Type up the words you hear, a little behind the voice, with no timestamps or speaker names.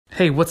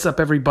Hey, what's up,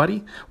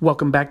 everybody?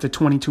 Welcome back to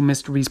 22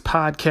 Mysteries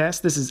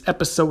Podcast. This is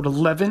episode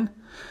 11.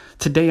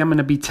 Today, I'm going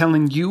to be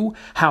telling you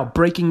how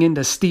breaking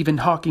into Stephen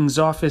Hawking's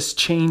office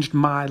changed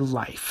my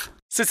life.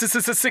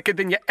 Sicker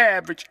than your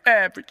average.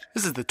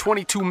 This is the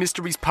 22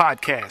 Mysteries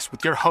Podcast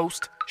with your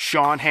host,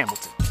 Sean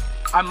Hamilton.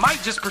 I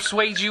might just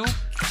persuade you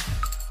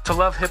to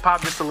love hip-hop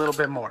just a little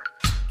bit more.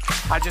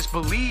 I just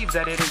believe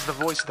that it is the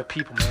voice of the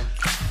people, man.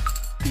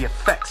 The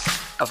effects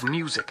of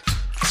music,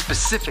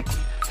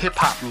 specifically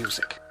hip-hop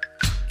music.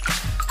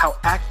 How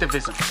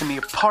activism can be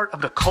a part of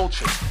the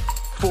culture.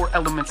 4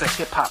 elements of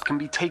hip-hop can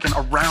be taken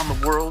around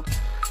the world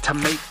to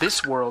make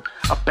this world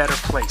a better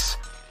place.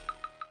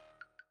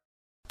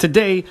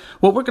 Today,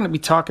 what we're going to be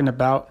talking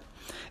about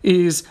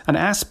is an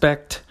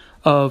aspect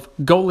of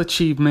goal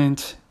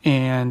achievement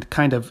and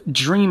kind of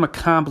dream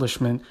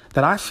accomplishment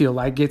that I feel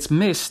like gets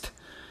missed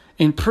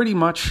in pretty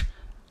much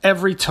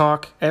every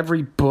talk,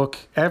 every book,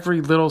 every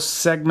little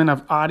segment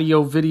of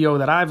audio, video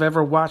that I've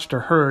ever watched or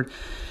heard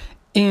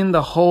in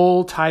the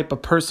whole type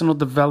of personal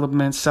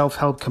development,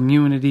 self-help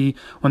community,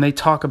 when they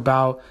talk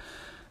about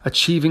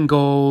achieving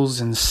goals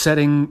and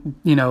setting,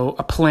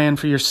 a plan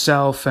for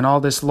yourself and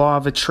all this law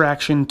of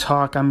attraction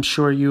talk. I'm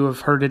sure you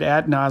have heard it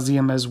ad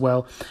nauseum as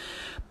well.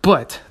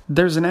 But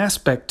there's an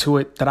aspect to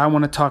it that I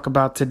want to talk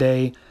about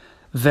today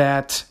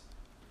that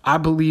I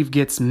believe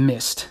gets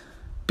missed,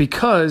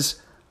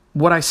 because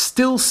what I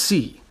still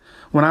see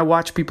when I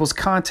watch people's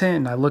content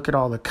and I look at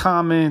all the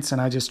comments and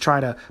I just try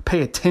to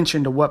pay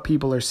attention to what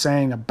people are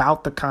saying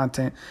about the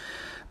content,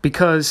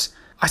 because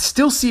I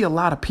still see a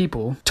lot of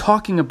people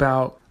talking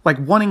about like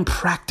wanting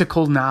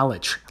practical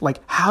knowledge. Like,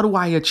 how do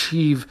I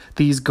achieve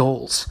these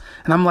goals?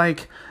 And I'm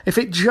like, if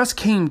it just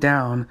came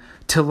down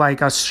to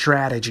like a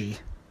strategy,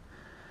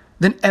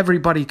 then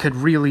everybody could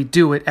really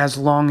do it as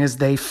long as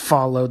they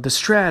followed the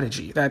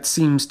strategy. That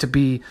seems to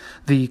be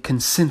the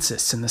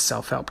consensus in the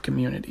self-help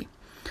community.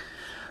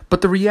 But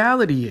the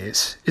reality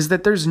is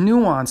that there's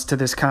nuance to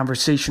this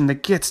conversation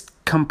that gets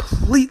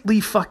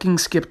completely fucking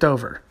skipped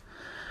over,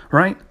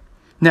 right?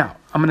 Now,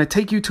 I'm going to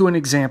take you to an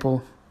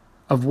example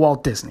of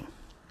Walt Disney.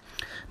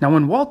 Now,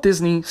 when Walt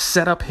Disney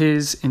set up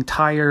his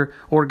entire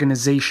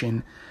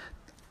organization,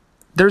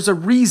 there's a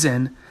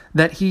reason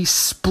that he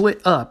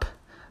split up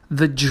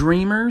the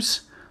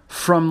dreamers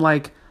from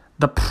like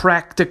the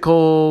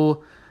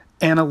practical,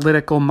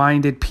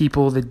 analytical-minded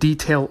people, the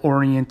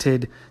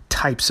detail-oriented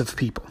types of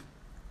people.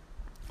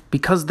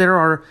 Because there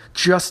are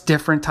just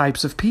different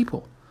types of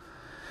people.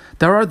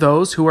 There are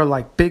those who are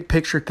like big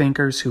picture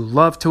thinkers who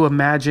love to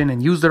imagine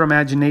and use their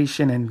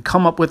imagination and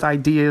come up with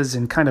ideas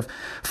and kind of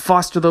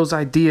foster those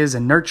ideas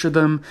and nurture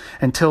them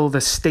until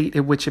the state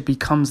at which it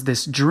becomes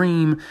this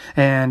dream,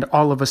 and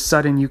all of a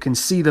sudden you can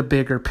see the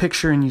bigger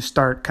picture and you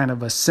start kind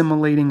of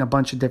assimilating a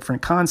bunch of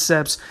different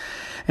concepts,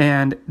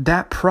 and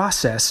that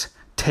process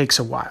takes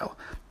a while.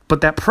 But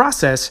that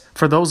process,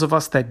 for those of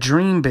us that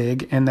dream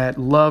big and that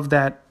love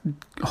that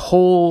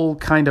whole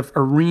kind of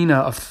arena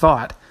of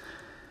thought,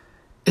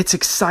 it's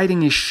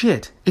exciting as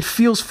shit. It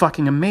feels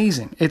fucking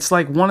amazing. It's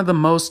like one of the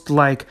most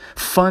like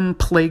fun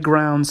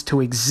playgrounds to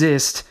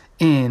exist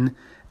in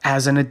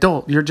as an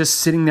adult. You're just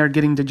sitting there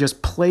getting to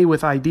just play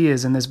with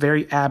ideas and this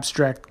very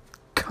abstract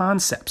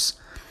concepts.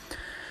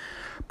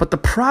 But the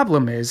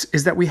problem is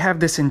that we have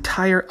this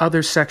entire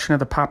other section of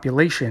the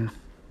population,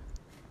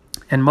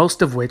 and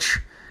most of which,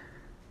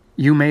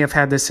 you may have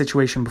had this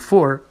situation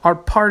before, are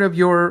part of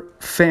your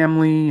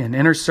family and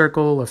inner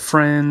circle of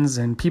friends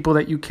and people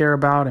that you care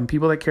about and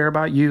people that care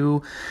about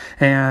you.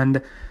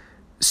 And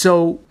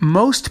so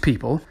most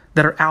people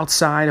that are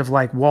outside of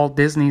like Walt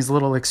Disney's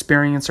little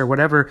experience or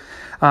whatever,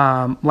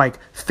 like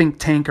think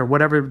tank or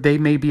whatever they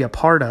may be a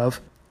part of,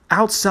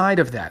 outside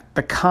of that,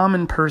 the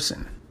common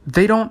person,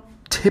 they don't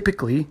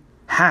typically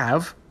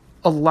have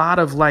a lot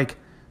of like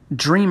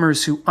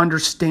dreamers who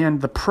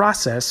understand the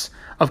process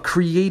of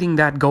creating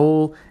that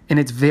goal in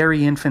its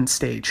very infant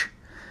stage.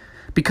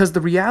 Because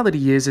the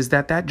reality is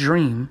that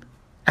dream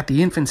at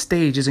the infant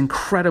stage is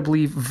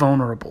incredibly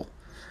vulnerable.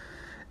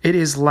 It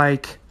is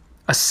like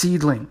a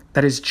seedling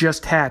that is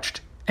just hatched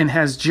and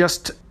has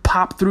just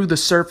popped through the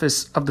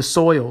surface of the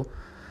soil.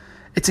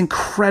 It's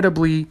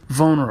incredibly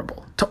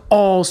vulnerable to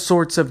all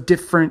sorts of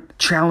different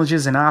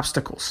challenges and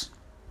obstacles.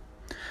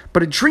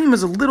 But a dream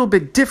is a little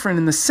bit different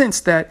in the sense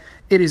that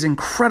it is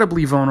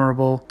incredibly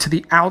vulnerable to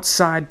the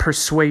outside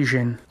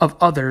persuasion of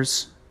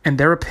others and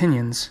their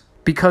opinions,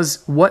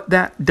 because what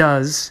that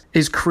does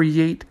is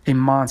create a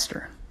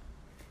monster.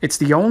 It's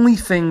the only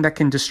thing that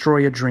can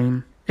destroy a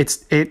dream.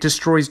 It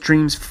destroys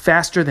dreams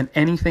faster than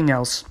anything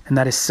else, and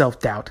that is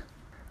self-doubt.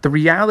 The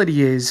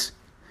reality is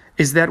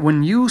that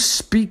when you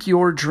speak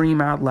your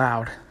dream out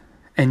loud,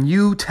 and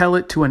you tell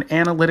it to an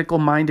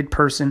analytical-minded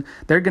person,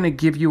 they're going to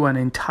give you an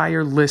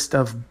entire list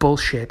of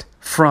bullshit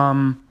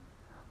from,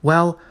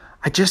 well,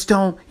 I just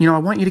don't, I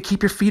want you to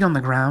keep your feet on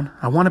the ground.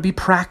 I want to be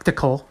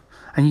practical,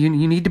 and you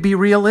need to be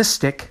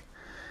realistic.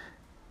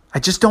 I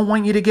just don't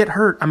want you to get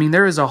hurt. I mean,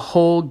 there is a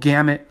whole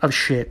gamut of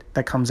shit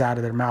that comes out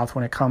of their mouth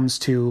when it comes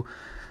to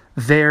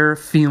their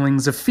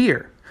feelings of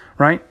fear,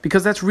 right?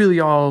 Because that's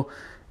really all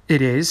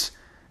it is.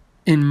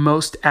 in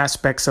most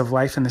aspects of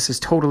life, and this is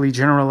totally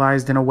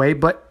generalized in a way,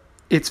 but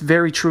it's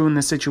very true in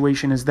this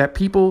situation, is that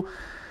people,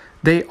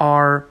 they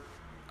are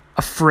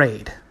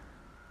afraid.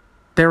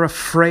 They're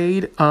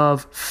afraid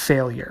of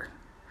failure.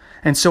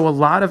 And so a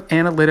lot of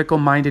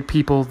analytical-minded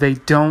people, they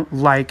don't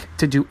like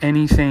to do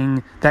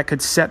anything that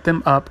could set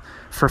them up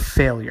for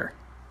failure.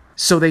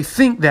 So they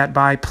think that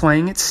by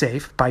playing it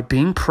safe, by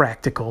being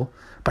practical,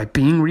 by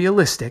being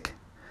realistic,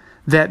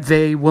 that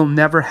they will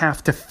never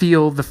have to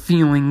feel the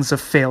feelings of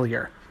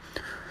failure.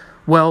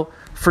 Well,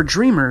 for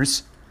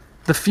dreamers,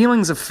 the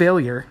feelings of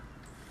failure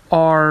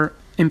are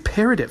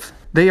imperative.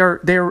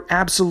 They're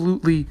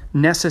absolutely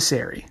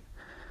necessary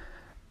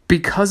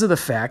because of the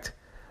fact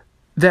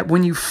that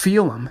when you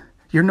feel them,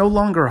 you're no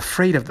longer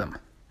afraid of them.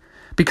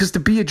 Because to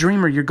be a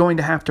dreamer, you're going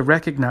to have to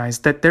recognize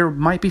that there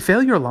might be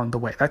failure along the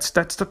way. That's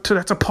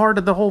a part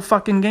of the whole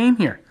fucking game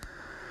here.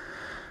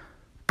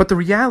 But the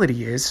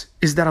reality is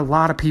that a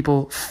lot of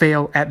people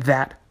fail at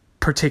that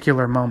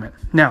particular moment.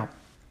 Now,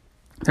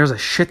 there's a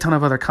shit ton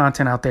of other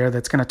content out there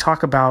that's going to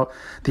talk about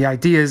the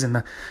ideas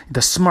and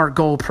the SMART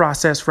goal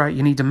process, right?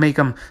 You need to make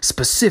them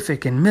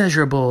specific and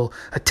measurable,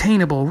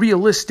 attainable,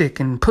 realistic,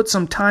 and put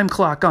some time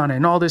clock on it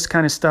and all this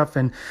kind of stuff,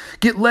 and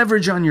get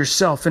leverage on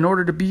yourself in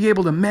order to be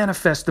able to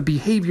manifest the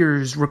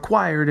behaviors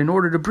required in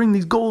order to bring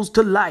these goals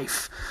to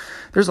life.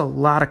 There's a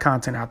lot of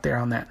content out there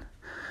on that.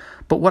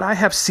 But what I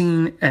have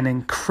seen an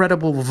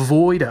incredible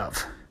void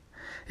of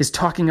is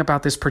talking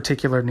about this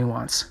particular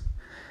nuance.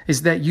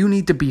 Is that you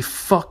need to be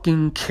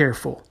fucking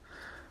careful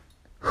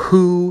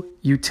who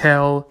you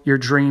tell your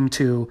dream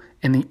to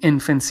in the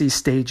infancy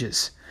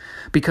stages.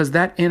 Because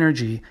that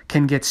energy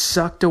can get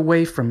sucked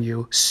away from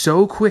you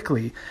so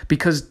quickly,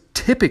 because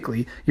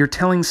typically you're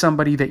telling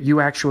somebody that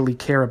you actually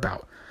care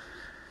about.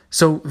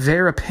 So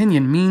their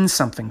opinion means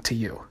something to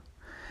you.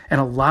 And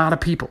a lot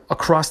of people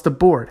across the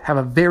board have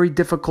a very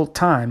difficult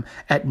time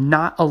at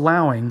not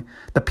allowing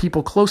the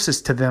people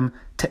closest to them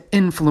to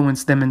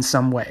influence them in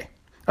some way.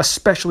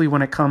 Especially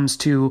when it comes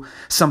to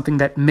something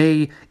that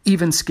may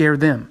even scare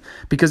them.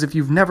 Because if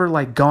you've never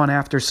gone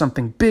after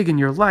something big in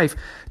your life,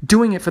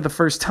 doing it for the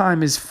first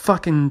time is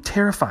fucking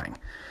terrifying.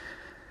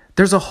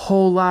 There's a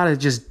whole lot of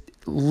just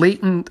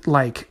latent,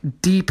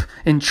 deep,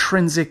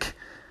 intrinsic,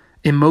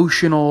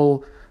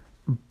 emotional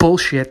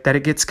bullshit that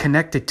it gets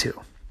connected to.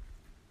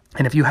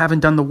 And if you haven't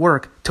done the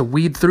work to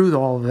weed through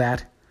all of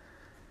that,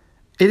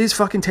 it is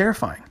fucking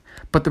terrifying.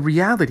 But the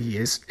reality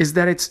is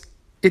that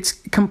it's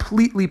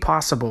completely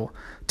possible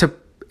to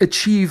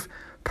achieve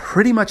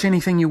pretty much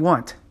anything you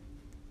want.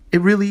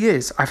 It really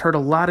is. I've heard a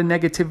lot of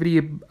negativity,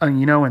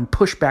 and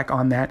pushback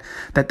on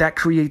that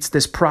creates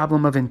this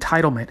problem of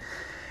entitlement.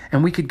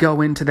 And we could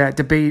go into that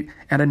debate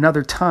at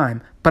another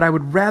time. But I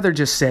would rather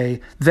just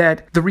say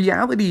that the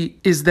reality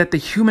is that the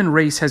human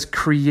race has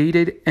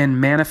created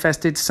and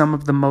manifested some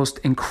of the most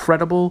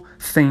incredible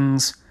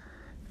things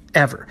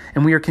ever.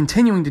 And we are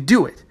continuing to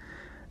do it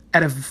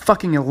at a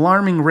fucking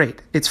alarming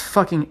rate. It's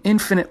fucking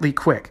infinitely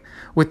quick.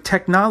 With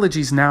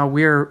technologies now,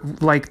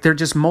 they're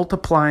just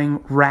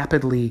multiplying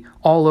rapidly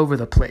all over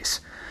the place.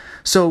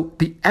 So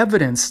the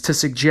evidence to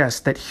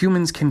suggest that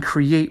humans can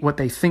create what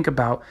they think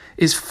about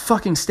is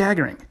fucking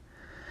staggering.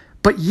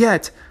 But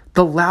yet,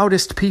 the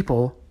loudest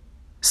people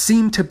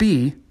seem to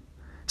be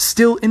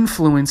still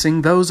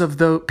influencing those of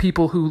the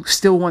people who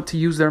still want to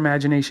use their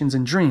imaginations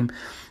and dream.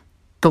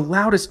 The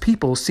loudest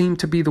people seem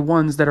to be the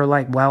ones that are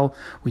well,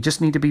 we just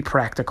need to be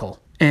practical.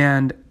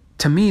 And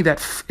to me,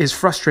 that is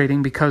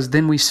frustrating, because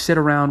then we sit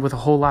around with a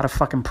whole lot of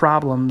fucking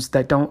problems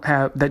that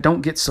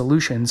don't get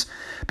solutions,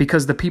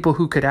 because the people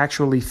who could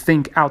actually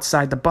think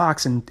outside the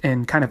box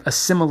and kind of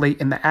assimilate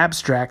in the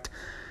abstract,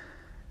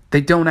 they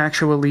don't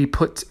actually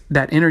put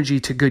that energy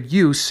to good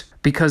use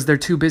because they're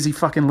too busy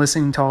fucking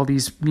listening to all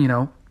these,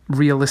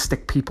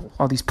 realistic people,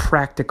 all these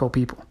practical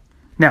people.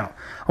 Now,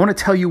 I want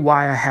to tell you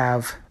why I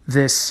have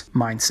this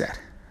mindset.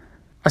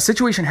 A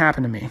situation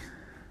happened to me,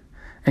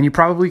 and you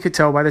probably could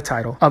tell by the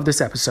title of this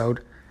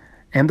episode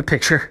and the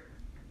picture,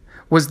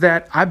 was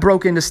that I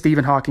broke into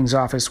Stephen Hawking's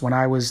office when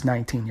I was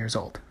 19 years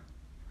old.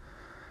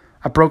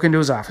 I broke into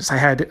his office. I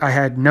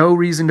had no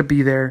reason to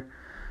be there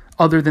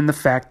other than the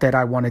fact that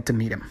I wanted to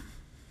meet him.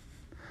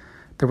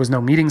 There was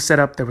no meeting set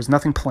up. There was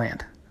nothing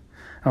planned.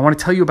 I want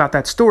to tell you about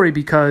that story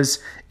because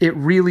it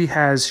really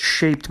has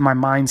shaped my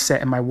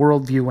mindset and my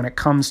worldview when it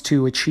comes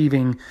to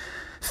achieving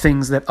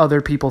things that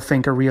other people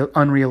think are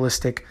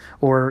unrealistic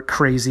or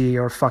crazy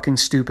or fucking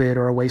stupid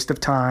or a waste of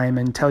time,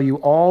 and tell you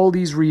all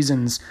these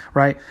reasons,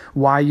 right,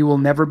 why you will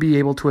never be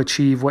able to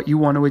achieve what you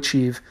want to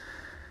achieve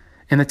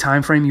in the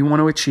time frame you want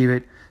to achieve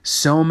it.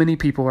 So many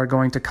people are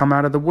going to come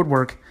out of the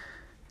woodwork,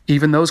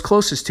 even those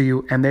closest to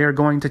you, and they are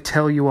going to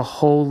tell you a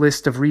whole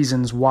list of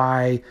reasons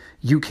why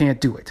you can't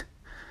do it.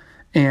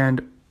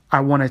 And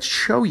I want to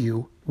show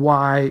you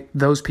why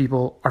those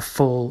people are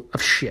full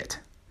of shit.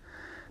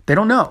 They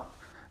don't know.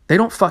 They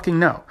don't fucking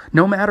know.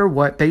 No matter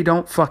what, they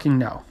don't fucking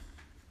know.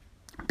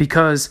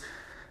 Because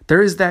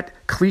There is that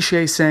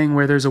cliche saying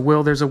where there's a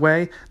will, there's a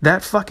way.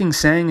 That fucking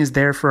saying is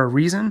there for a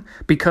reason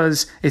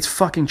because it's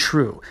fucking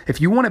true.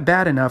 If you want it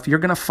bad enough, you're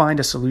going to find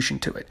a solution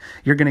to it.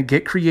 You're going to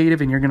get creative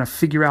and you're going to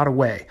figure out a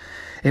way.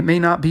 It may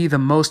not be the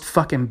most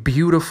fucking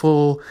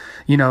beautiful,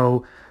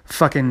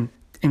 fucking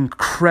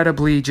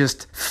incredibly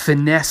just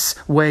finesse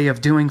way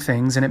of doing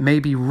things, and it may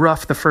be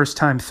rough the first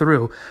time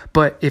through,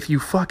 but if you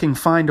fucking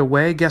find a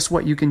way, guess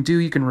what you can do?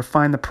 You can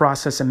refine the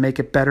process and make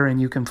it better,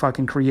 and you can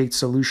fucking create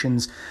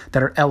solutions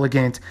that are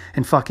elegant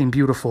and fucking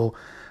beautiful.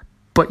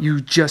 But you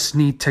just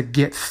need to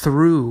get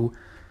through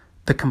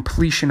the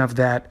completion of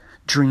that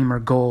dream or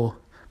goal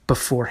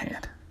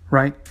beforehand,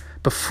 right?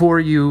 Before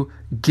you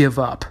give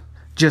up,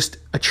 just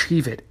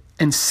achieve it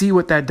and see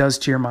what that does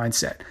to your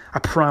mindset. I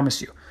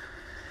promise you.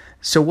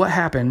 So what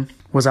happened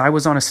was I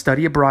was on a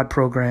study abroad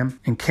program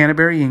in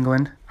Canterbury,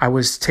 England. I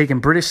was taking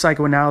British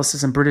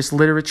psychoanalysis and British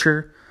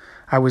literature.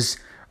 I was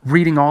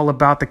reading all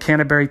about the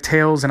Canterbury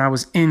Tales, and I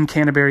was in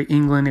Canterbury,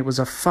 England. It was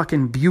a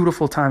fucking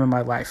beautiful time in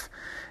my life.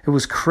 It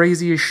was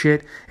crazy as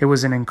shit. It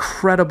was an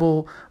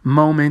incredible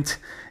moment,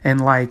 and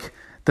like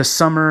the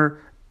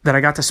summer that I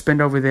got to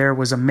spend over there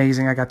was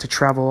amazing. I got to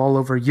travel all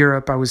over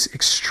Europe. I was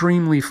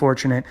extremely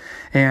fortunate,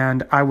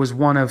 and I was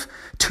one of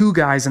 2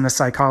 guys in the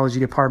psychology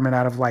department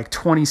out of like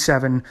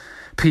 27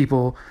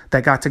 people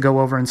that got to go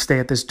over and stay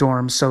at this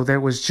dorm. So there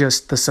was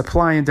just the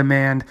supply and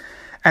demand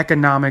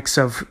economics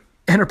of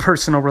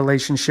interpersonal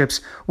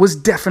relationships was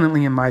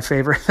definitely in my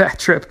favor that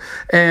trip,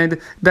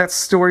 and that's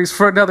stories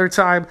for another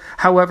time.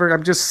 However,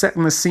 I'm just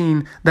setting the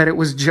scene that it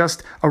was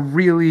just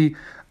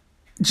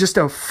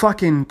a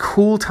fucking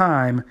cool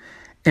time.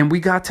 And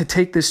we got to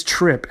take this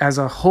trip as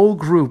a whole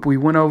group. We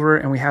went over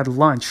and we had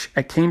lunch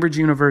at Cambridge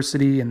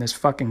University in this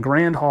fucking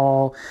grand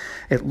hall.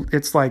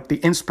 It's like the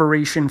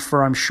inspiration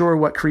for, I'm sure,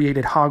 what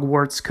created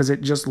Hogwarts, because it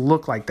just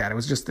looked like that. It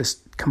was just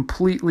this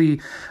completely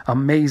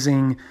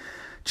amazing,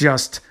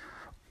 just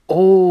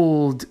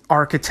old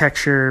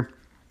architecture,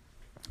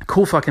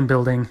 cool fucking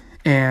building.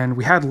 And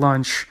we had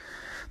lunch.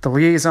 The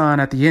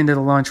liaison at the end of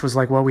the lunch was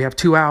like, well, we have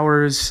 2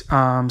 hours,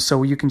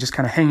 so you can just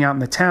kind of hang out in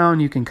the town.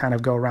 You can kind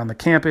of go around the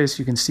campus.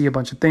 You can see a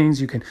bunch of things.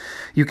 You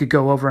could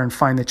go over and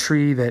find the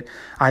tree that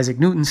Isaac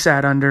Newton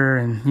sat under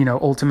and,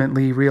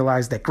 ultimately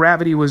realize that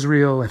gravity was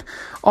real and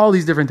all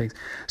these different things.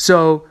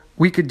 So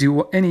we could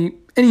do any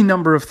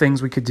number of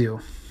things we could do.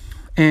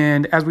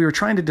 And as we were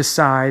trying to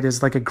decide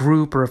as like a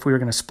group or if we were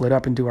going to split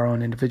up and do our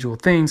own individual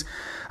things,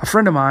 a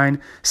friend of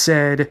mine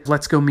said,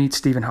 let's go meet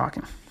Stephen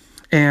Hawking.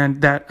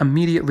 And that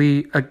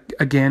immediately,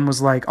 again,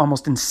 was like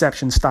almost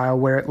Inception style,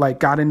 where it like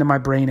got into my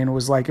brain and it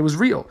was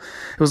real.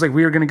 It was like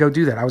we were going to go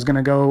do that. I was going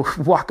to go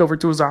walk over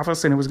to his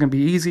office and it was going to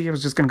be easy. I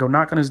was just going to go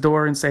knock on his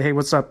door and say, hey,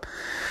 what's up?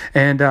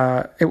 And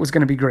it was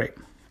going to be great.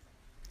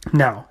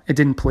 Now, it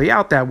didn't play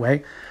out that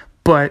way,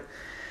 but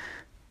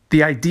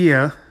the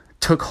idea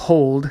took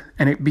hold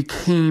and it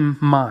became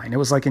mine. It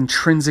was like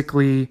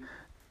intrinsically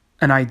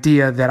an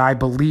idea that I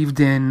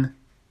believed in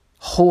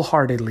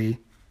wholeheartedly,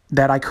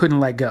 that I couldn't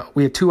let go.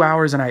 We had 2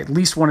 hours and I at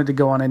least wanted to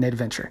go on an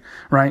adventure,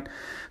 right?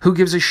 Who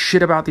gives a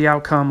shit about the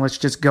outcome? Let's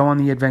just go on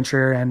the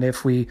adventure. And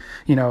if we,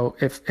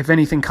 if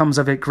anything comes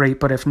of it, great.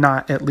 But if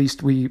not, at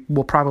least we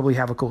will probably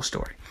have a cool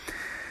story.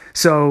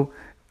 So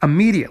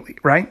immediately,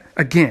 right?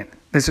 Again,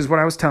 this is what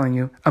I was telling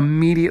you.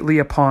 Immediately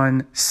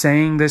upon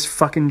saying this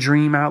fucking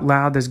dream out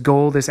loud, this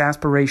goal, this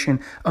aspiration,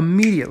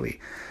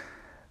 immediately,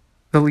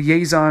 the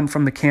liaison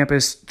from the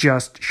campus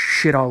just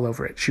shit all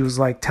over it. She was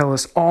like, tell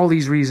us all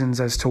these reasons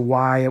as to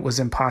why it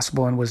was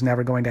impossible and was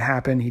never going to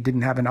happen. He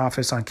didn't have an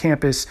office on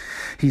campus.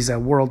 He's a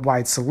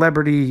worldwide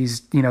celebrity.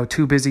 He's,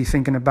 too busy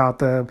thinking about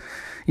the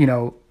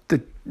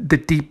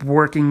deep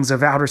workings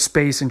of outer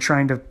space and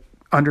trying to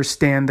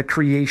understand the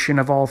creation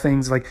of all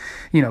things. Like,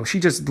 she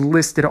just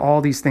listed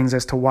all these things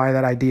as to why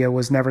that idea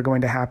was never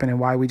going to happen and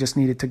why we just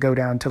needed to go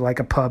down to like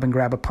a pub and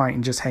grab a pint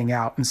and just hang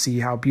out and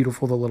see how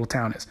beautiful the little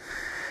town is.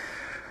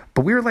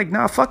 But we were like,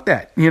 nah, fuck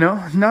that.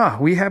 Nah,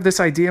 we have this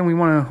idea and we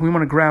want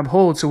to grab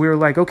hold. So we were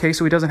like, okay,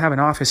 so he doesn't have an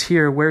office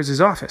here. Where's his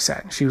office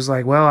at? And she was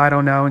like, well, I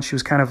don't know. And she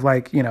was kind of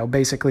like,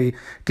 basically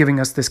giving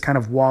us this kind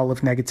of wall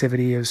of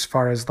negativity as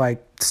far as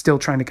like still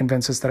trying to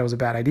convince us that it was a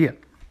bad idea.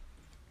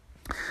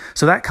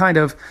 So that kind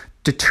of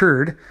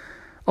deterred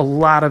a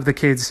lot of the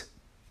kids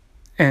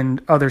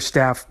and other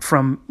staff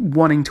from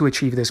wanting to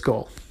achieve this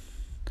goal.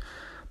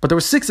 But there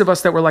were 6 of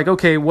us that were like,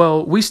 okay,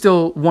 well, we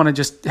still want to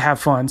just have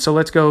fun, so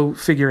let's go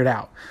figure it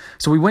out.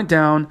 So we went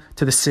down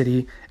to the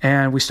city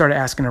and we started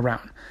asking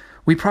around.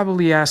 We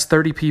probably asked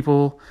 30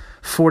 people,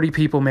 40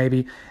 people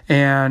maybe,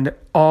 and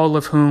all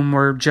of whom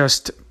were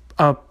just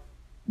a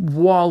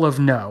wall of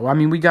no. I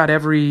mean, we got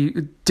every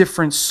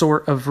different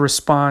sort of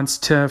response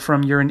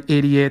from you're an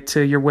idiot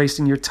to you're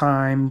wasting your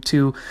time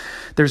to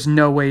there's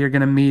no way you're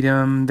going to meet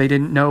him. They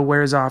didn't know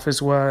where his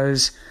office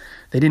was.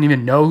 They didn't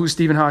even know who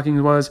Stephen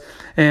Hawking was.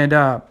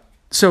 And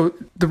so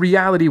the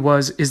reality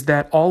is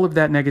that all of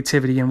that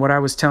negativity, and what I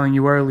was telling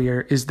you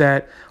earlier, is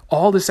that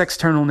all this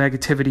external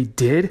negativity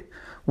did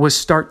was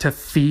start to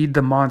feed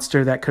the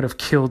monster that could have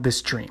killed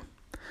this dream,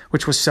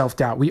 which was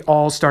self-doubt. We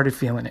all started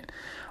feeling it.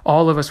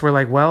 all of us were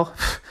like, well,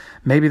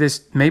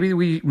 maybe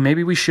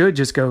we should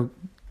just go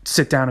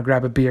sit down and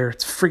grab a beer.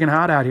 It's freaking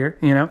hot out here,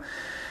 you know?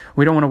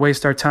 We don't want to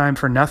waste our time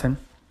for nothing.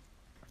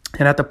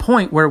 And at the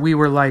point where we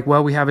were like,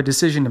 well, we have a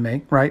decision to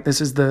make, right?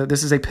 This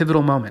is a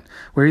pivotal moment.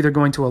 We're either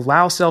going to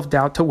allow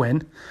self-doubt to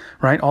win,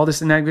 right? All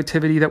this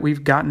negativity that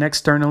we've gotten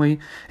externally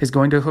is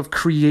going to have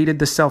created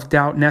the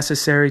self-doubt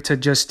necessary to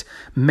just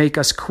make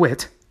us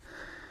quit,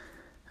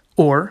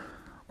 or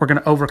we're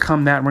going to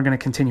overcome that and we're going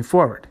to continue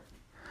forward.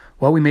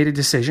 Well, we made a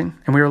decision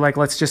and we were like,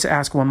 let's just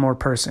ask one more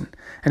person.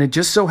 And it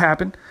just so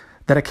happened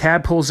that a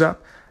cab pulls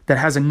up that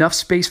has enough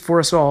space for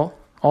us all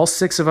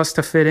 6 of us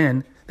to fit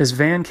in this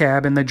van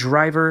cab, and the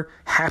driver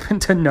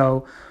happened to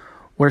know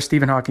where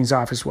Stephen Hawking's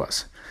office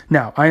was.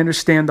 Now, I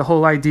understand the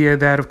whole idea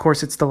that, of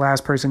course, it's the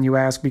last person you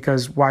ask,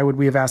 because why would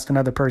we have asked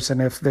another person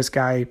if this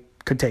guy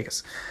could take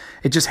us?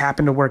 It just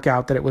happened to work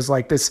out that it was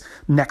like this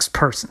next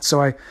person.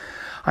 So I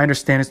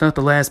understand it's not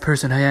the last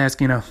person I ask,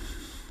 you know.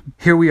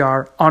 Here we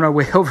are on our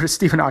way over to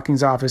Stephen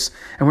Hawking's office,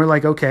 and we're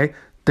like, okay,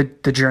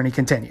 the journey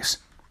continues.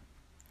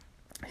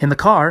 In the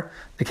car,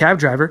 the cab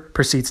driver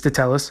proceeds to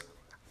tell us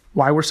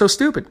why we're so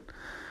stupid.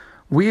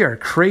 We are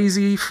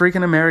crazy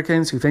freaking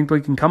Americans who think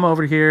we can come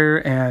over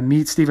here and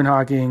meet Stephen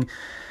Hawking.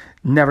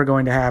 Never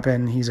going to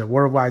happen. He's a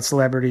worldwide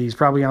celebrity. He's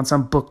probably on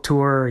some book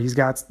tour. He's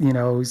got, you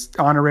know, he's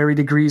honorary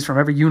degrees from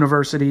every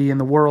university in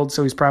the world,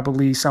 so he's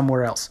probably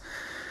somewhere else.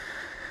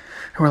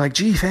 And we're like,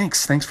 gee,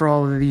 thanks for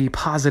all of the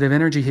positive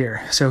energy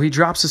here. So he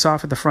drops us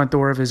off at the front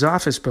door of his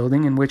office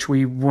building, in which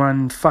we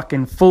run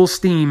fucking full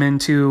steam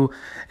into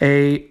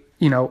an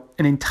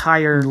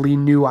entirely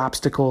new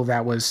obstacle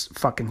that was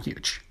fucking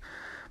huge.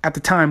 At the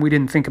time, we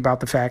didn't think about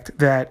the fact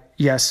that,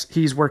 yes,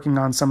 he's working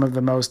on some of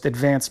the most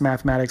advanced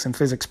mathematics and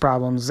physics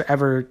problems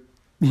ever,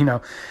 you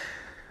know.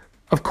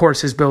 Of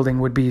course, his building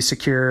would be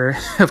secure.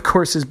 Of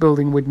course, his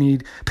building would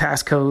need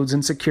passcodes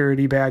and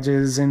security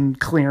badges and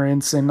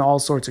clearance and all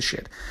sorts of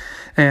shit.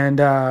 And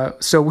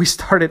so we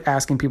started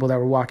asking people that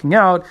were walking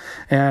out,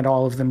 and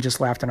all of them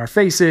just laughed in our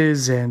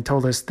faces and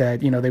told us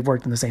that, you know, they've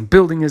worked in the same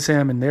building as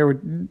him and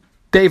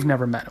they've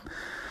never met him.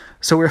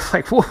 So we're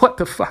like, well, what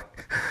the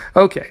fuck?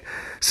 Okay.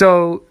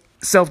 So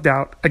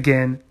self-doubt,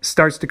 again,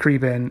 starts to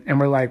creep in. And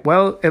we're like,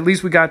 well, at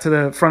least we got to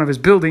the front of his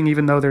building,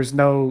 even though there's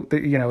no,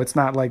 you know, it's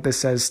not like this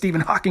says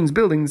Stephen Hawking's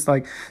building. It's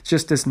like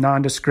just this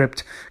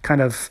nondescript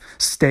kind of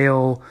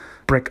stale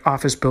brick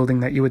office building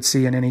that you would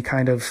see in any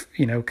kind of,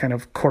 you know, kind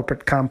of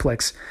corporate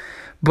complex.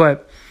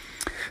 But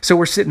so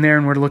we're sitting there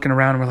and we're looking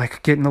around and we're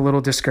like getting a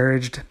little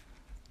discouraged.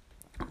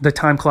 The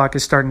time clock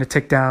is starting to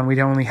tick down. We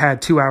only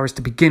had 2 hours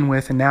to begin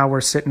with, and now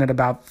we're sitting at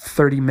about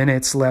 30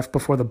 minutes left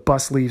before the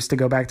bus leaves to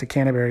go back to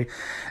Canterbury,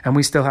 and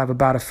we still have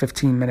about a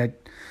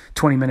 15-minute,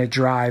 20-minute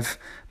drive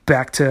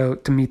back to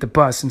meet the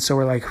bus. And so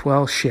we're like,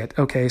 well, shit.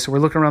 Okay, so we're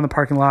looking around the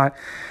parking lot,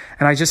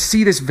 and I just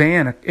see this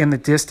van in the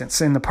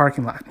distance in the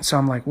parking lot. So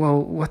I'm like, well,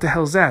 what the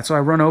hell is that? So I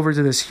run over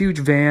to this huge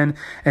van,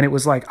 and it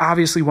was like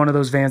obviously one of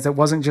those vans that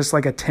wasn't just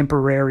like a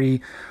temporary,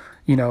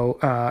 you know,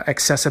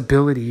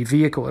 accessibility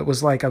vehicle. It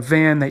was like a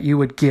van that you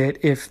would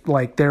get if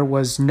like there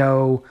was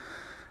no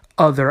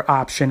other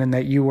option and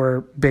that you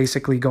were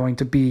basically going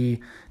to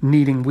be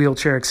needing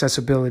wheelchair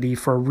accessibility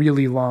for a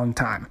really long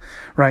time,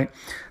 right?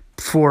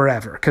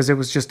 Forever, because it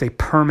was just a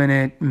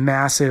permanent,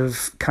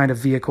 massive kind of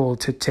vehicle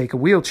to take a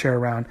wheelchair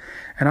around.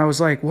 And I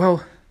was like,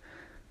 well,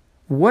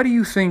 what do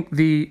you think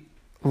the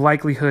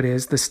likelihood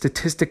is, the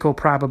statistical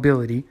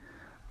probability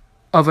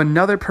of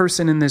another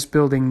person in this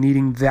building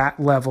needing that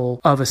level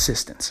of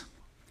assistance?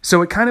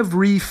 So it kind of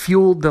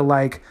refueled the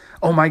like,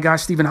 oh my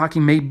gosh, Stephen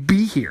Hawking may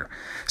be here.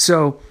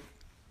 So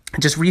it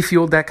just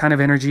refueled that kind of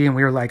energy. And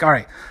we were like, all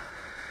right,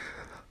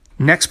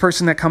 next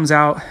person that comes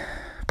out,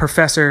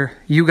 Professor,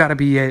 you got to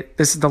be it.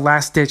 This is the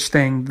last ditch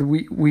thing.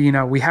 We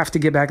have to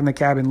get back in the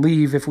cab and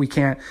leave if we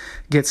can't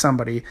get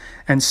somebody.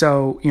 And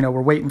so, you know,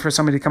 we're waiting for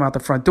somebody to come out the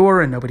front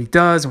door and nobody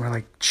does. And we're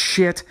like,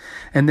 shit.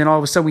 And then all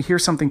of a sudden we hear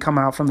something come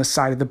out from the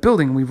side of the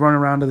building. We run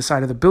around to the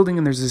side of the building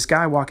and there's this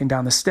guy walking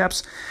down the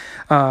steps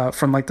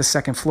from like the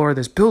second floor of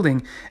this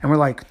building. And we're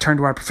like, turn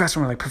to our professor.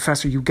 And we're like,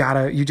 Professor, you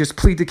just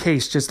plead the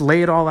case. Just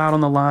lay it all out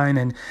on the line.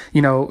 And,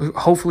 you know,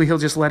 hopefully he'll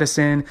just let us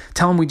in.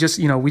 Tell him we just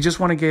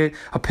want to get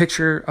a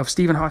picture of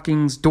Stephen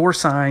Hawking's door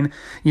sign,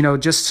 you know,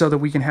 just so that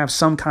we can have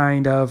some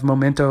kind of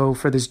memento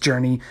for this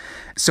journey.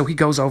 So he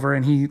goes over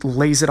and he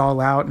lays it all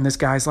out. And this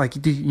guy's like,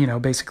 you know,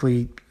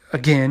 basically,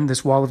 again,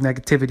 this wall of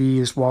negativity,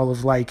 this wall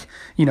of like,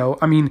 you know,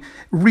 I mean,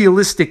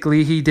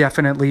 realistically, he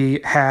definitely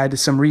had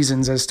some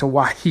reasons as to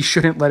why he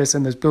shouldn't let us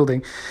in this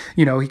building.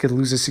 You know, he could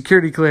lose his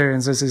security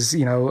clearance. This is,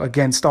 you know,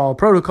 against all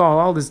protocol,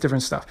 all this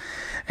different stuff.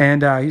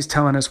 And he's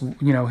telling us,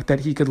 you know,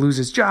 that he could lose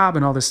his job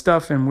and all this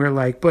stuff. And we're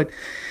like, but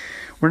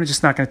we're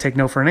just not going to take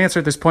no for an answer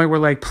at this point. We're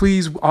like,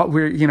 please,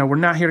 we're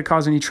not here to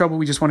cause any trouble.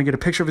 We just want to get a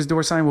picture of his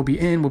door sign. We'll be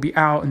in, we'll be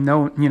out, and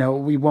no, you know,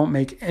 we won't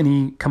make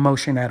any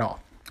commotion at all.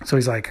 So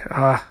he's like,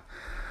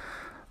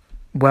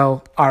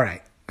 well, all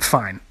right,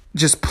 fine.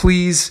 Just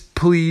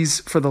please,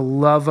 for the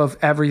love of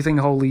everything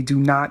holy, do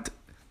not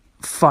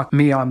fuck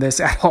me on this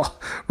at all,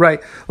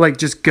 right? Like,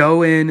 just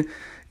go in,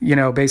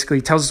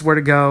 basically tells us where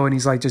to go. And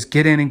he's like, just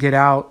get in and get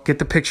out, get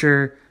the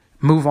picture,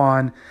 move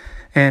on.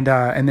 And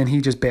then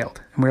he just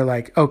bailed. And we were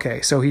like,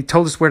 okay. So he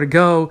told us where to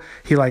go.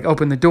 He like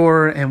opened the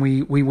door and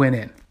we went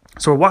in.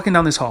 So we're walking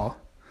down this hall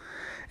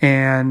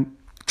and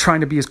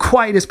trying to be as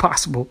quiet as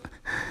possible.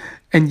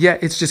 And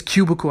yet it's just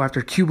cubicle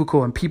after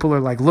cubicle, and people are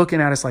like looking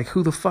at us like,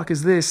 who the fuck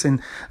is this?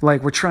 And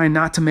like, we're trying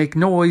not to make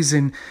noise,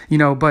 and,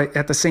 but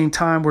at the same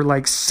time, we're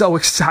like so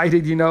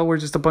excited, we're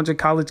just a bunch of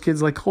college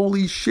kids like,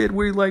 holy shit,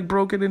 we like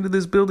broken into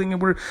this building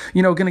and we're,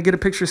 going to get a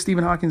picture of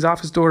Stephen Hawking's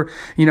office door,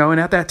 and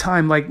at that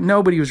time, like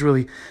nobody's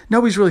really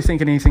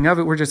thinking anything of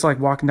it. We're just like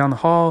walking down the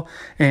hall,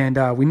 and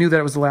we knew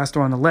that it was the last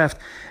door on the left.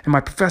 And my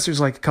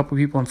professor's like a couple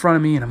people in front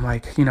of me, and I'm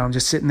like, I'm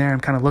just sitting there, I'm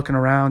kind of looking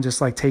around, just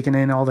like taking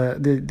in all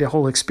the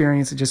whole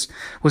experience. It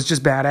was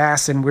just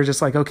badass. And we're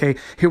just like, okay,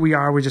 here we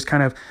are. We're just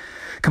kind of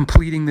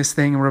completing this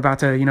thing, and we're about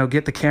to,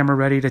 get the camera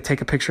ready to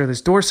take a picture of this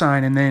door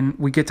sign. And then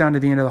we get down to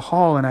the end of the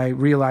hall, and I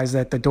realized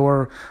that the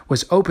door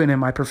was open, and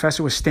my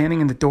professor was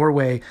standing in the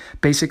doorway.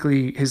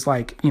 Basically, his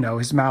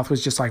his mouth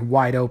was just like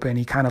wide open.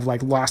 He kind of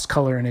like lost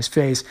color in his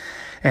face,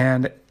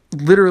 and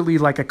literally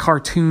like a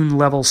cartoon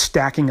level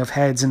stacking of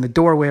heads in the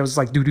doorway. It was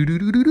like do do do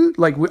do do do,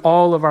 like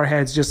all of our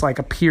heads just like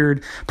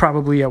appeared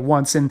probably at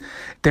once, and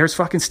there's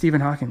fucking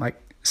Stephen Hawking like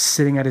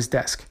sitting at his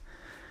desk.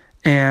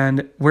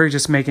 And we're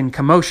just making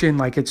commotion.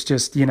 Like it's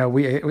just,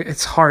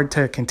 it's hard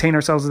to contain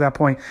ourselves at that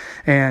point.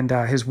 And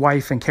his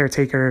wife and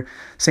caretaker,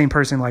 same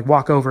person, like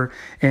walk over,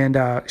 and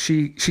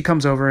she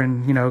comes over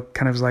and,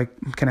 kind of is like,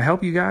 can I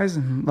help you guys?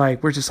 And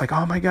like, we're just like,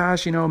 oh my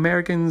gosh,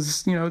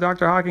 Americans,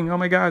 Dr. Hawking, oh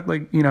my God.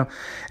 Like,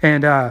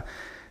 and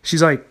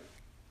she's like,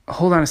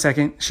 hold on a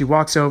second. She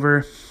walks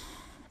over,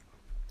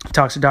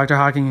 talks to Dr.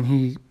 Hawking, and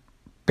he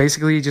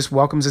basically just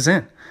welcomes us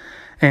in.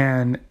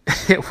 And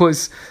it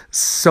was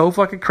so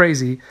fucking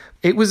crazy.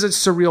 It was a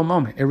surreal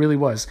moment. It really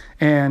was.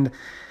 And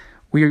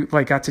we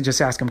like got to just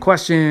ask him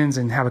questions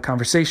and have a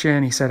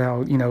conversation. He said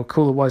how,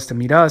 cool it was to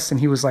meet us. And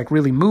he was like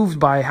really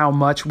moved by how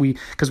much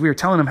because we were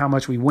telling him how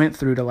much we went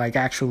through to like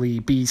actually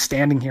be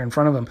standing here in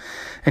front of him.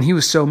 And he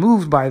was so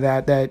moved by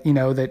that that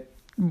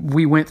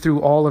we went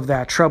through all of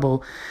that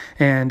trouble,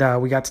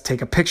 and we got to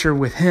take a picture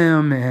with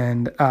him.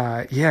 And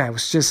it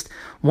was just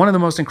one of the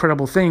most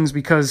incredible things,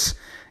 because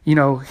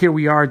here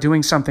we are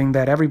doing something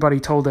that everybody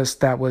told us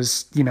that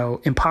was,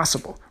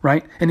 impossible,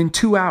 right? And in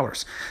 2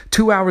 hours,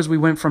 we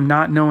went from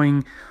not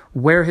knowing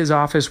where his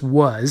office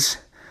was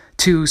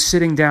to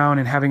sitting down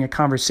and having a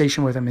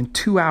conversation with him in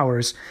 2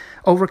 hours,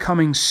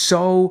 overcoming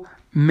so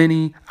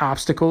many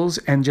obstacles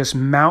and just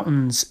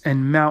mountains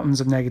and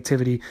mountains of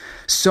negativity,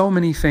 so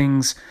many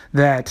things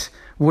that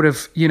would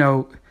have,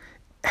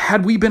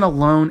 had we been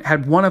alone,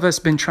 had one of us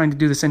been trying to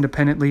do this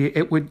independently,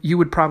 you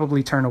would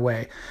probably turn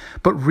away.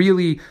 But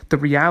really, the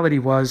reality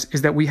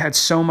is that we had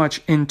so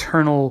much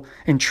internal,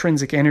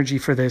 intrinsic energy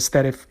for this,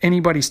 that if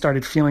anybody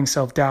started feeling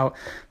self-doubt,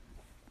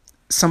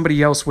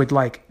 somebody else would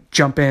like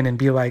jump in and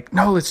be like,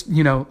 no,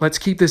 let's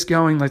keep this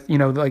going.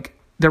 Like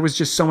there was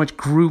just so much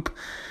group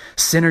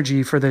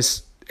synergy for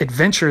this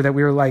adventure that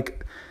we were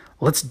like,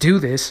 let's do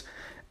this.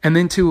 And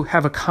then to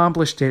have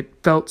accomplished it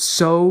felt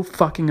so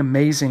fucking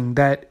amazing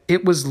that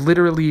it was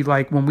literally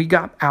like when we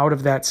got out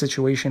of that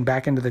situation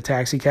back into the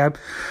taxi cab,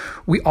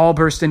 we all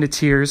burst into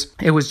tears.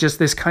 It was just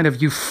this kind of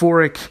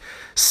euphoric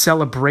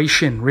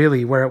celebration,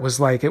 really, where it was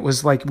like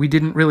we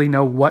didn't really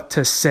know what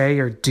to say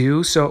or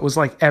do. So it was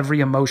like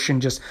every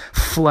emotion just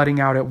flooding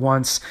out at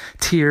once.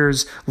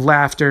 Tears,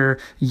 laughter,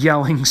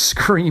 yelling,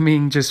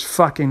 screaming, just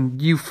fucking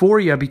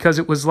euphoria, because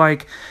it was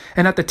like,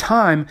 and at the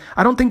time,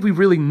 I don't think we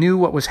really knew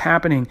what was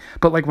happening.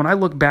 But like when I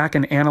look back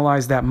and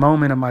analyze that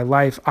moment of my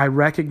life, I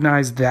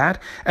recognize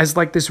that as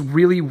like this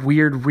really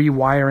weird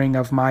rewiring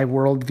of my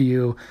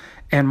worldview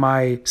and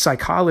my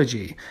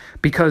psychology,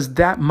 because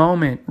that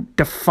moment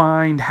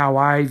defined how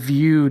I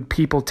viewed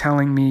people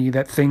telling me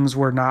that things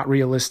were not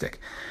realistic,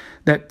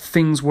 that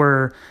things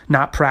were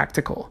not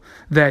practical,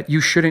 that you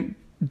shouldn't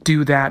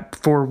do that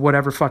for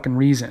whatever fucking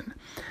reason.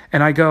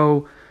 And I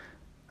go,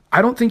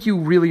 I don't think you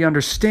really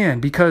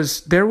understand,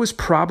 because there was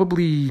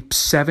probably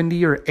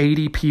 70 or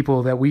 80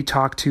 people that we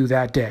talked to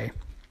that day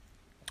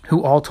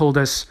who all told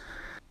us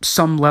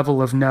some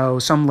level of no,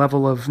 some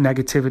level of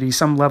negativity,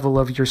 some level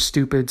of you're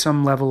stupid,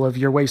 some level of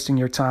you're wasting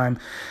your time.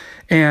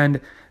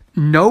 And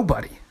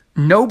nobody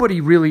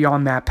really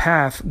on that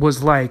path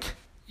was like,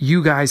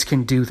 you guys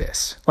can do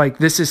this. Like,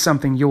 this is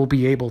something you'll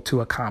be able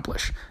to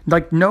accomplish.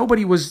 Like,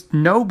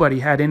 nobody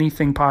had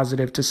anything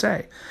positive to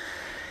say.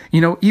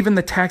 Even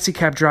the taxi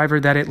cab driver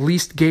that at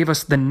least gave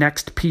us the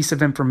next piece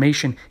of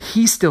information,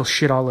 he still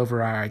shit all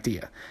over our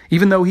idea.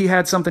 Even though he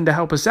had something to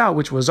help us out,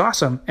 which was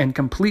awesome and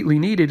completely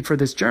needed for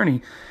this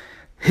journey,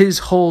 his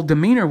whole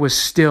demeanor was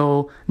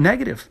still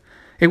negative.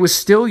 It was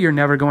still, you're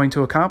never going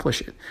to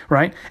accomplish it,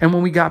 right? And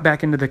when we got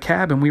back into the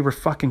cab and we were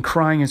fucking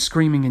crying and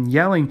screaming and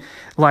yelling,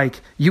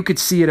 like, you could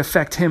see it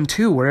affect him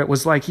too, where it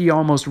was like he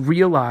almost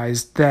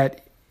realized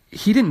that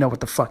he didn't know what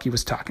the fuck he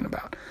was talking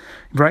about,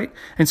 right?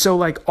 And so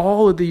like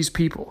all of these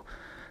people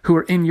who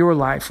are in your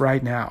life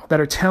right now that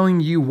are telling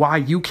you why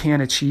you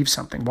can't achieve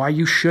something, why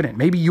you shouldn't.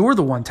 Maybe you're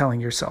the one telling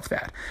yourself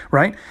that,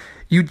 right?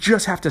 You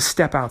just have to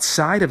step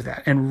outside of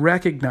that and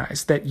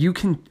recognize that you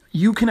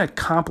can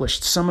accomplish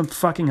some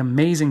fucking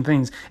amazing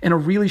things in a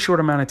really short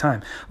amount of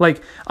time.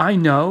 Like, I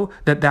know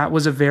that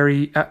was a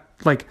very,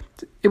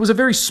 it was a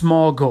very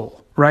small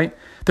goal, right?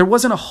 There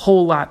wasn't a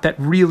whole lot that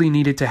really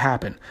needed to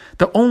happen.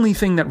 The only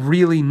thing that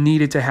really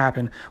needed to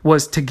happen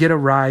was to get a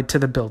ride to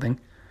the building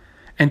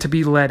and to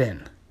be let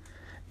in,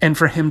 and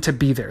for him to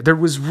be there. There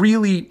was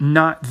really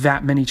not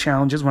that many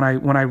challenges when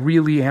I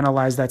really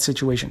analyzed that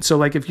situation. So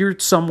like, if you're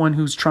someone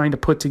who's trying to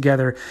put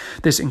together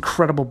this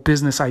incredible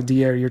business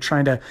idea, or you're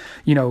trying to,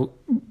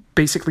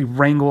 basically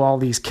wrangle all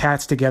these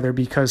cats together,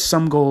 because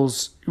some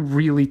goals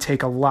really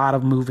take a lot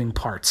of moving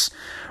parts,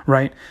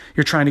 right?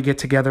 You're trying to get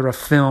together a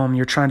film,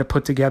 you're trying to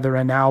put together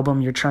an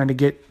album, you're trying to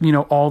get,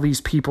 all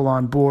these people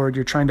on board,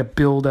 you're trying to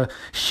build a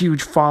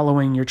huge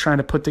following, you're trying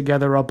to put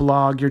together a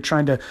blog, you're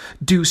trying to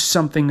do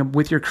something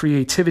with your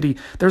creativity.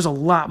 There's a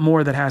lot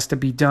more that has to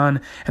be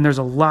done, and there's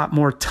a lot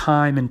more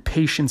time and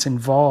patience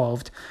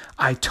involved.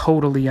 I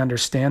totally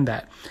understand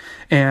that.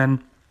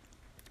 And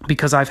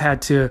because I've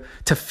had to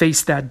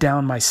face that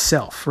down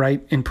myself,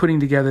 right? In putting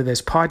together this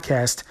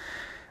podcast,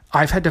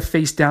 I've had to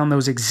face down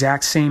those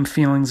exact same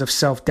feelings of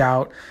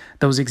self-doubt,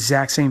 those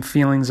exact same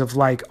feelings of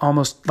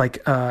almost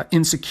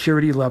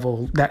insecurity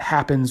level that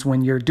happens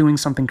when you're doing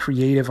something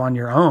creative on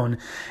your own,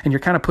 and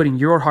you're kind of putting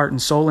your heart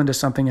and soul into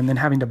something and then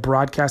having to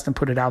broadcast and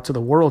put it out to the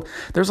world.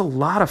 There's a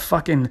lot of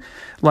fucking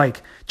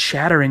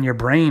chatter in your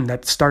brain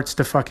that starts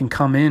to fucking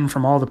come in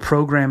from all the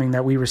programming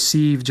that we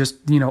receive, just,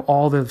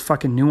 all the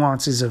fucking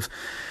nuances of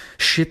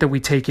shit that we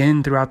take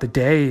in throughout the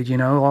day,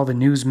 all the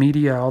news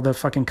media, all the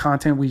fucking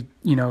content we,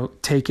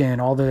 take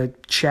in, all the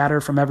chatter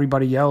from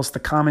everybody else,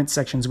 the comment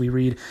sections we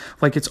read.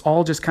 It's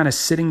all just kind of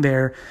sitting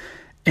there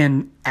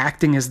and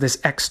acting as this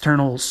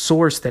external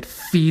source that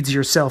feeds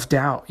your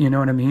self-doubt, you know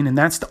what I mean? And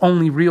that's the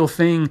only real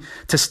thing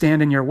to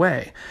stand in your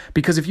way.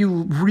 Because if you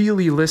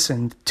really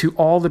listen to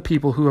all the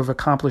people who have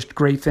accomplished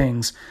great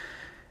things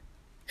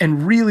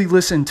and really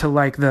listen to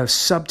the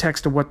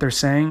subtext of what they're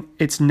saying,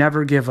 it's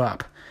never give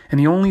up. And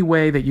the only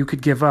way that you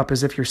could give up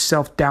is if your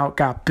self-doubt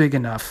got big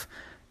enough,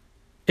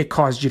 it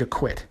caused you to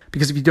quit.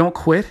 Because if you don't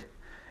quit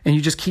and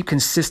you just keep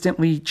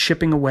consistently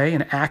chipping away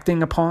and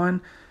acting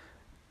upon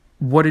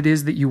what it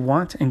is that you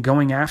want and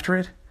going after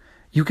it,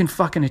 you can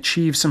fucking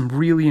achieve some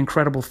really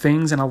incredible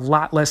things in a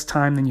lot less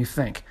time than you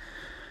think.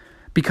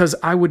 Because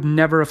I would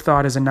never have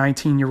thought as a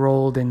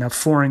 19-year-old in a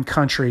foreign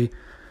country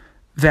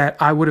that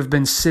I would have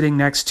been sitting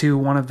next to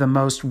one of the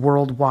most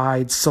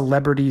worldwide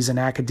celebrities in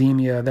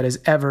academia that has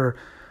ever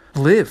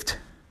lived.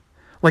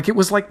 It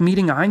was like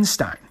meeting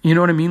Einstein. You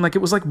know what I mean?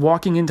 It was like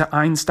walking into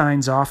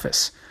Einstein's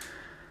office.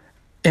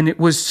 And it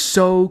was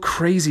so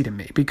crazy to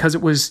me because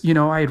it was,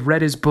 I had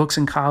read his books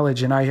in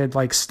college, and I had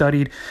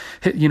studied,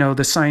 some of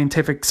the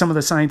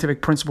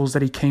scientific principles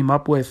that he came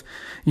up with,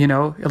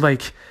 the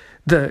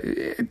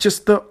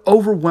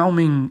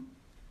overwhelming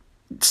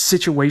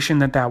situation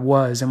that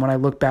was. And when I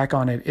look back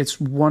on it,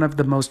 it's one of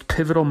the most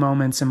pivotal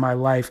moments in my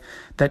life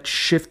that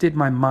shifted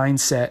my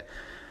mindset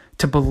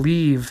to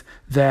believe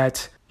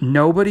that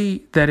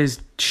nobody that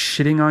is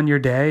shitting on your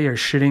day or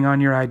shitting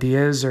on your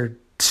ideas or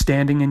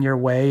standing in your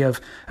way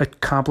of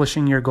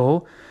accomplishing your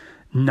goal,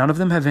 none of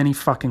them have any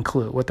fucking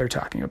clue what they're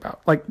talking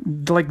about.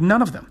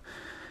 None of them.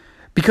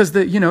 Because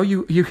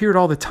you hear it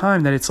all the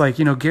time that it's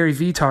Gary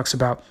Vee talks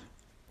about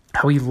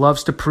how he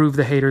loves to prove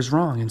the haters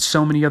wrong. And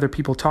so many other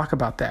people talk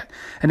about that.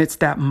 And it's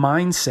that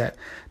mindset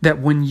that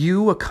when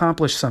you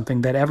accomplish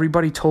something that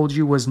everybody told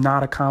you was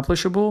not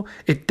accomplishable,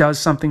 it does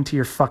something to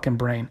your fucking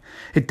brain.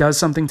 It does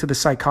something to the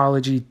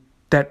psychology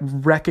that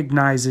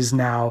recognizes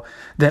now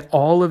that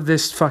all of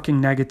this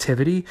fucking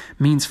negativity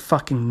means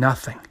fucking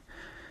nothing.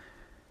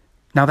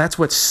 Now that's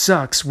what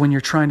sucks when you're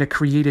trying to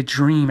create a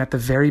dream at the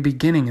very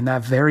beginning in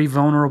that very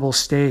vulnerable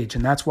stage.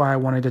 And that's why I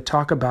wanted to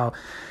talk about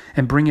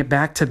and bring it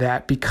back to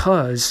that,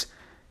 because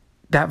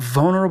that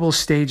vulnerable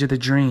stage of the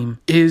dream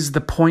is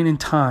the point in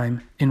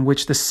time in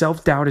which the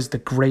self-doubt is the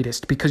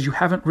greatest, because you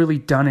haven't really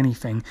done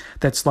anything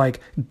that's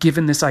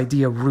given this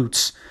idea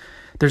roots.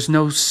 There's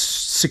no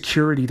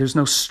security, there's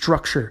no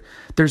structure,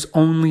 there's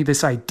only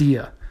this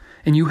idea.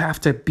 And you have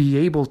to be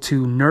able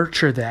to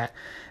nurture that,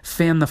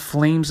 fan the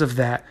flames of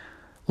that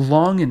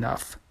long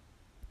enough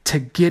to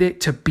get it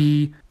to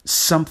be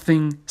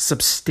something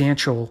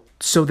substantial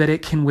so that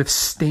it can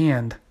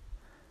withstand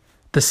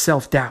the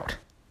self-doubt.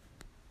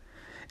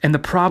 And the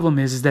problem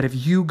is that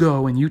if you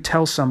go and you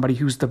tell somebody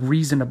who's the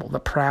reasonable,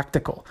 the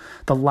practical,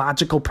 the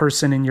logical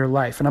person in your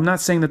life, and I'm not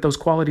saying that those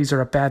qualities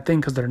are a bad thing,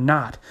 because they're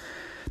not.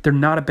 They're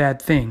not a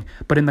bad thing.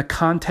 But in the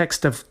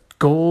context of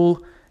goal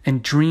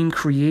and dream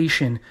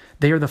creation,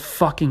 they are the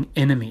fucking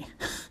enemy.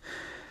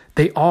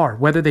 They are.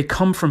 Whether they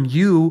come from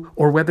you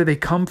or whether they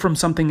come from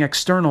something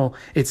external,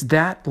 it's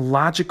that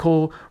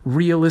logical,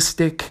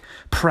 realistic,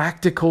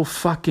 practical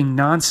fucking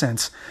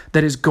nonsense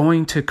that is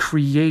going to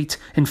create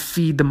and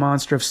feed the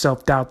monster of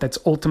self-doubt that's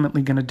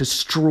ultimately going to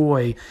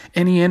destroy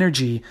any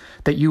energy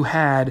that you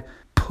had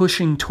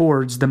pushing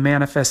towards the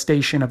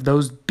manifestation of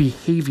those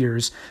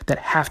behaviors that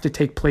have to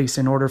take place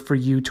in order for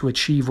you to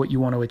achieve what you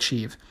want to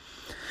achieve.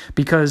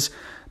 Because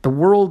the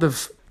world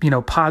of,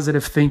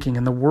 positive thinking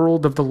and the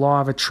world of the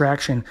law of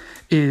attraction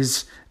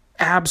is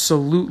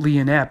absolutely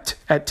inept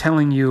at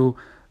telling you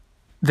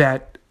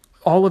that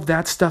all of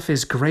that stuff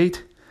is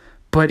great,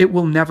 but it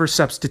will never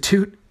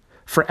substitute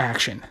for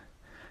action.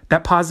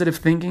 That positive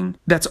thinking,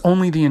 that's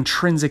only the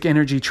intrinsic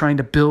energy trying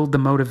to build the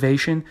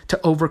motivation to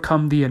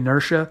overcome the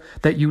inertia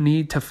that you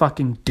need to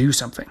fucking do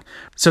something.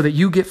 So that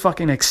you get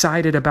fucking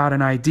excited about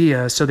an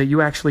idea, so that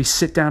you actually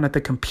sit down at the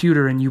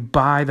computer and you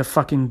buy the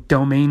fucking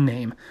domain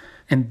name.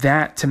 And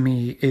that to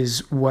me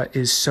is what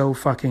is so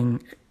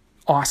fucking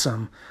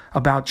awesome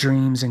about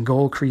dreams and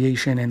goal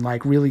creation and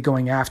like really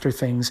going after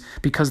things,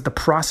 because the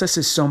process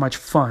is so much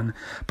fun.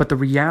 But the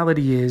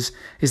reality is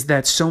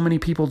that so many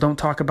people don't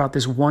talk about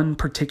this one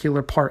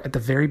particular part at the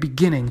very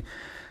beginning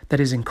that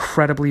is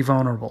incredibly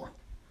vulnerable.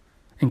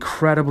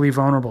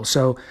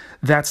 So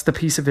that's the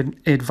piece of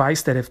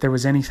advice that if there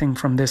was anything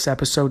from this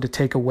episode to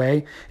take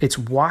away, it's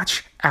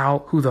watch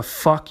out who the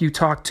fuck you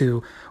talk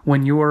to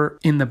when you're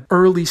in the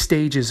early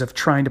stages of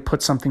trying to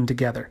put something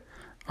together.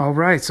 All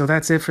right, so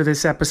that's it for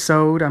this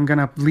episode. I'm going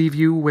to leave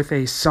you with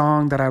a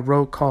song that I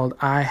wrote called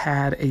I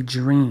Had a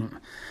Dream.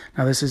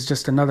 Now, this is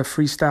just another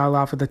freestyle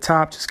off of the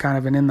top, just kind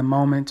of an in the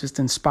moment, just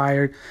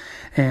inspired.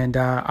 And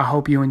I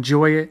hope you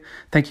enjoy it.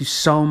 Thank you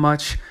so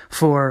much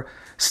for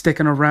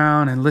sticking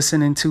around and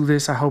listening to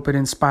this. I hope it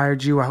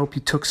inspired you. I hope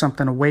you took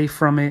something away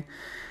from it.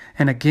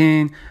 And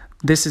again,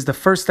 this is the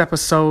first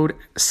episode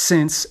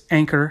since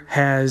Anchor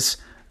has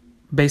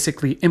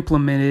basically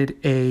implemented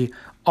a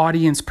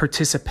audience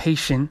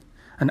participation,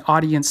 an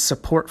audience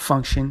support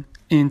function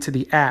into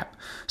the app.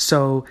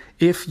 So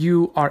if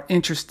you are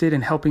interested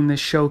in helping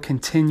this show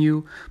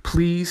continue,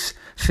 please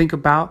think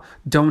about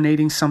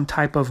donating some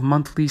type of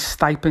monthly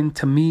stipend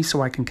to me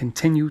so I can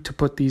continue to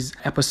put these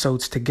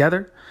episodes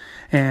together.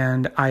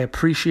 And I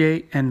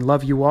appreciate and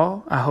love you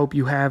all. I hope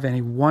you have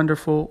a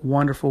wonderful,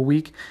 wonderful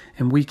week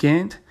and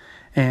weekend.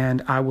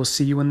 And I will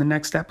see you in the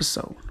next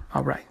episode.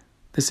 All right.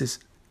 This is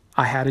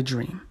I Had a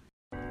Dream.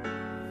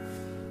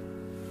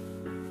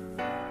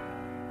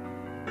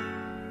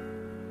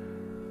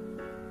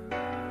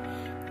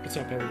 What's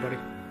up, everybody?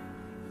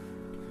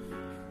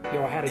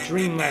 Yo, I had a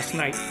dream last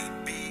night.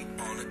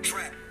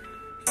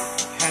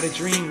 Had a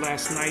dream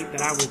last night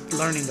that I was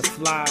learning to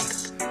fly.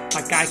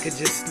 Like I could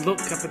just look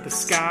up at the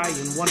sky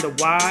and wonder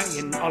why,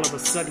 and all of a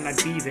sudden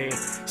I'd be there,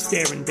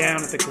 staring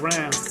down at the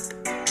ground.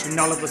 And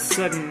all of a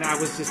sudden I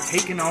was just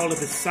taking all of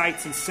the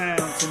sights and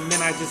sounds, and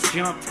then I just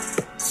jumped,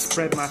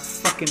 spread my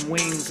fucking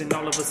wings, and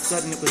all of a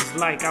sudden it was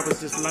like I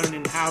was just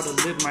learning how to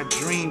live my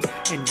dreams.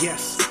 And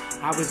yes,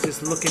 I was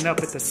just looking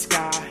up at the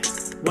sky,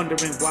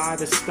 wondering why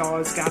the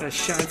stars gotta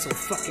shine so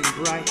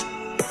fucking bright.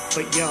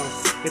 But yo,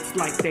 it's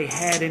like they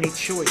had any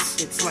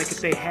choice. It's like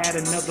if they had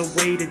another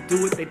way to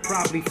do it, they'd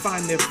probably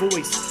find their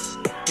voice.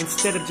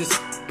 Instead of just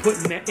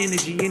putting their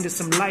energy into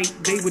some light,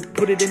 they would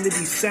put it into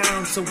these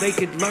sounds so they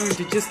could learn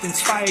to just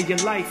inspire your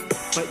life.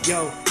 But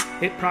yo,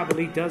 it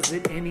probably does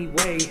it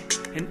anyway.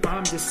 And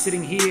I'm just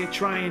sitting here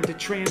trying to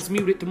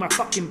transmute it through my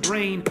fucking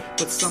brain.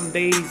 But some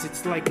days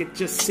it's like it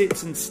just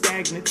sits and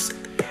stagnates.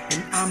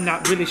 And I'm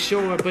not really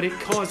sure, but it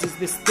causes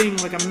this thing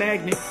like a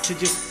magnet to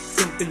just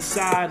dump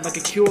inside like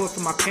a cure for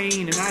my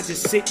pain. And I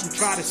just sit and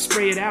try to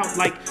spray it out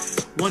like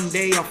one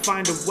day I'll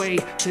find a way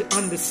to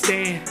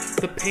understand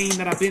the pain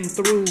that I've been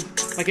through.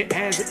 Like it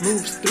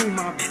moves through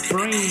my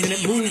brain and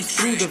it moves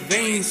through the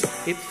veins.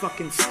 It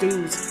fucking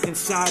stews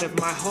inside of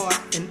my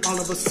heart. And all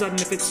of a sudden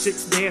if it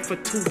sits there for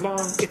too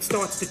long, it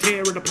starts to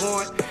tear it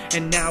apart.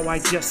 And now I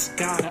just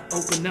gotta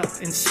open up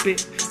and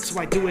spit. So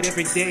I do it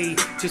every day,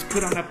 just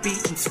put on a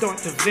beat and start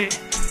to vent.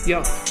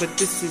 Yo, but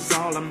this is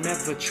all I'm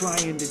ever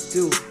trying to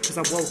do. Cause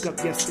I woke up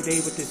yesterday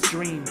with this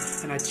dream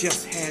and I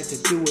just had to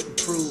do it and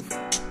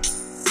prove.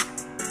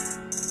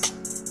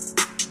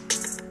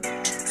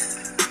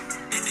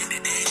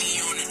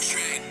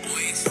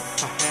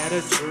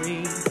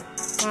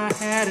 I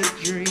had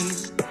a dream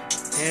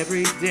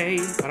every day,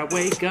 but I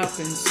wake up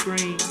and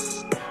scream.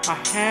 I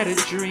had a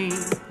dream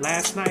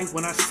last night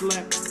when I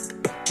slept,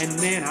 and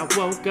then I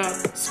woke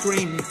up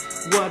screaming,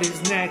 what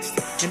is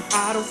next? And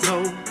I don't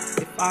know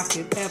if I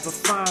could ever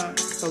find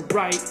the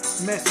right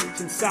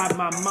message inside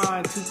my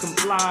mind to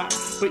comply.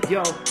 But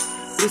yo,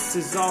 this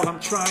is all I'm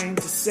trying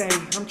to say.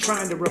 I'm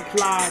trying to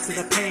reply to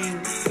the pain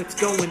that's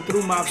going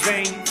through my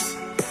veins.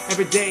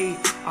 Every day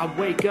I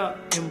wake up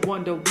and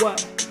wonder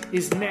what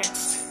is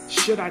next.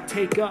 Should I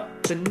take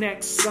up the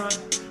next son?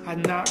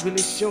 I'm not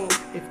really sure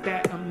if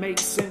that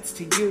makes sense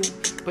to you,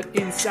 but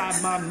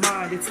inside my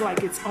mind it's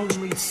like it's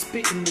only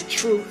spitting the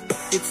truth.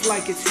 It's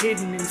like it's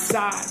hidden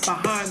inside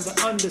behind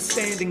the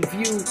understanding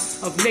view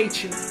of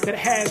nature that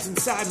has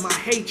inside my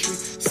hatred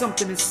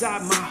something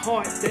inside my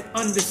heart that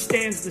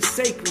understands the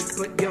sacred.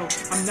 But yo,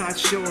 I'm not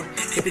sure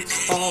if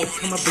it's all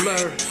become a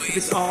blur, if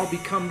it's all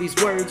become these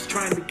words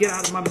trying to get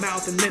out of my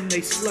mouth and then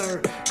they slur.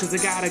 Cause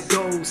I gotta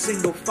go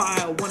single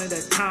file one at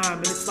a time,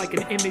 and it's like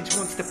an image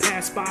wants to pass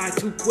pass by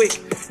too quick,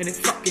 and it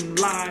fucking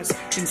lies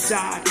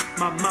inside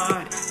my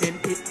mind, and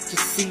it just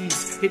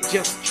sees, it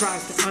just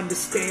tries to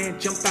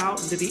understand, jump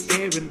out into the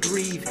air and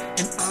breathe,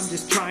 and I'm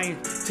just trying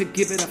to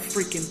give it a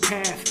freaking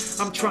path.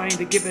 I'm trying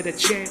to give it a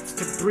chance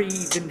to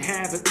breathe and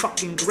have it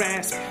fucking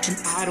grasp, and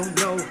I don't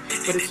know,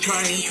 but it's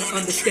trying to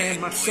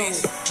understand my soul,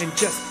 and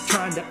just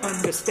trying to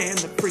understand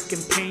the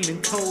freaking pain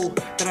and toll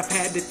that I've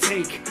had to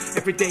take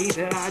every day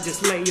that I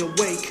just lay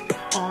awake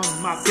on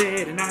my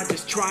bed, and I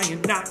just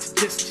trying not to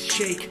just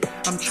shake.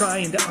 I'm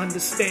trying to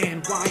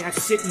understand why I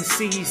sit and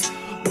seize,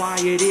 why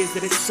it is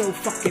that it's so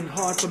fucking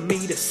hard for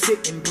me to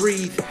sit and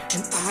breathe,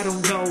 and I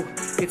don't know,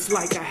 it's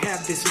like I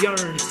have this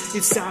yearn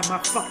inside my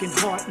fucking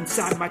heart,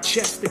 inside my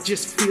chest that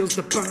just feels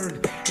the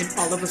burn, and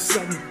all of a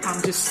sudden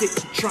I'm just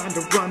sitting trying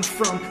to run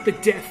from the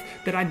death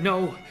that I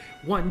know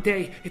one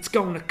day it's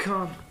gonna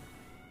come.